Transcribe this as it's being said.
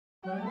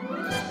The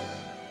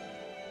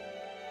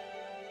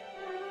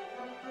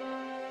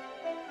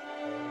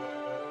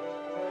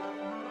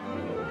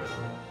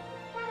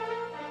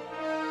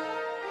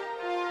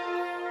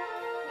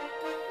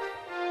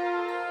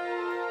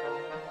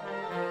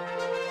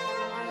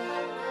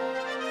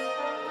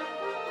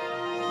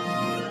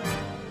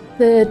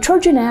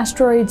Trojan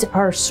asteroids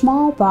are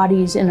small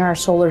bodies in our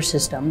solar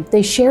system.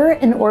 They share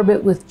an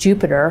orbit with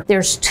Jupiter.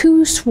 There's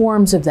two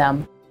swarms of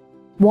them.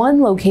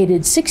 One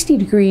located 60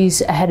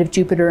 degrees ahead of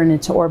Jupiter in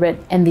its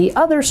orbit, and the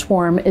other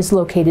swarm is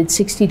located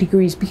 60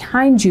 degrees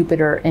behind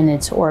Jupiter in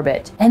its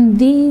orbit. And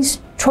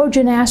these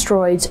Trojan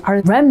asteroids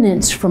are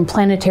remnants from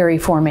planetary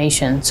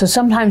formation. So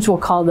sometimes we'll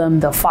call them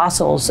the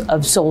fossils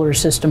of solar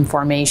system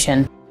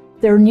formation.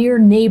 Their near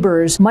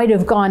neighbors might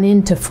have gone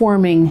into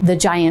forming the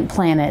giant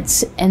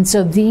planets. And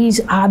so these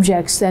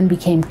objects then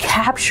became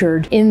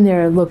captured in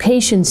their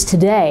locations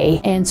today.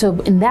 And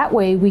so in that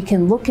way, we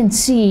can look and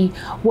see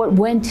what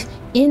went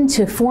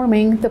into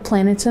forming the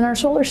planets in our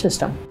solar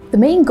system. The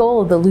main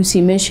goal of the Lucy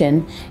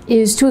mission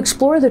is to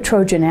explore the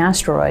Trojan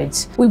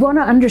asteroids. We want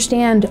to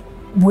understand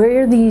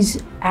where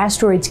these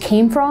asteroids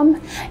came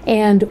from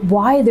and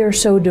why they're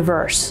so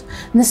diverse.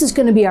 And this is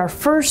going to be our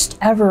first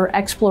ever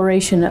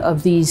exploration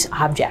of these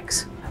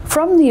objects.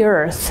 From the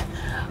Earth,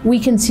 we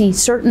can see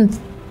certain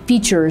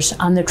features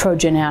on the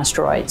Trojan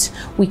asteroids.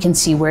 We can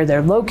see where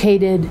they're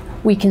located,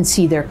 we can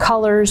see their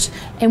colors,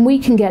 and we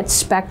can get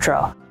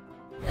spectra.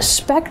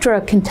 Spectra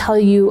can tell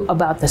you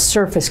about the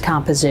surface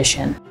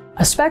composition.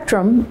 A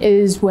spectrum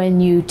is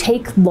when you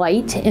take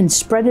light and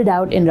spread it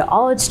out into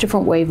all its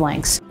different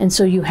wavelengths. And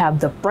so you have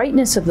the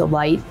brightness of the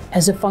light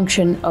as a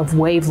function of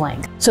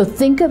wavelength. So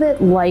think of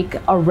it like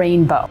a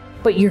rainbow,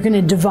 but you're going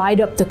to divide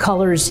up the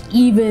colors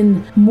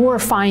even more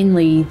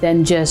finely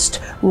than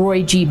just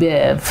Roy G.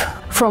 Biv.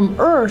 From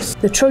Earth,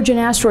 the Trojan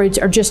asteroids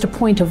are just a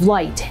point of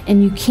light,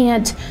 and you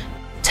can't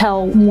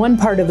tell one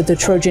part of the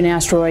Trojan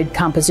asteroid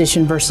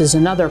composition versus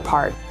another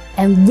part.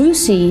 And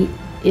Lucy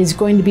is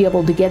going to be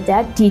able to get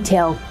that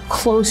detail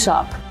close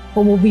up.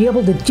 But we'll be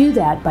able to do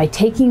that by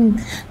taking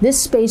this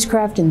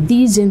spacecraft and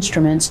these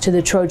instruments to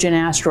the Trojan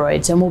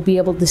asteroids, and we'll be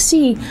able to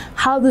see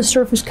how the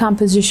surface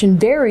composition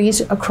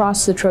varies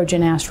across the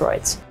Trojan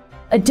asteroids.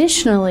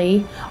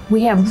 Additionally,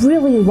 we have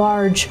really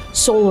large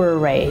solar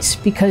arrays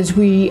because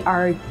we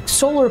are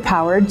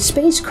solar-powered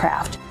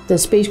spacecraft. The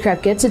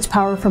spacecraft gets its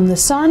power from the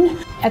sun.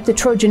 At the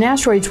Trojan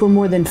asteroids, we're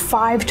more than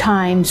 5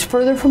 times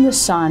further from the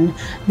sun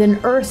than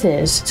Earth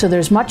is, so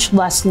there's much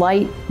less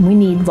light. We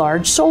need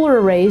large solar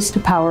arrays to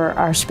power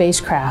our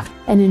spacecraft.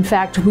 And in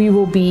fact, we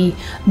will be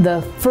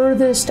the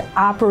furthest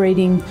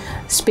operating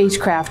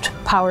spacecraft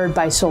powered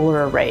by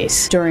solar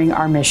arrays during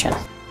our mission.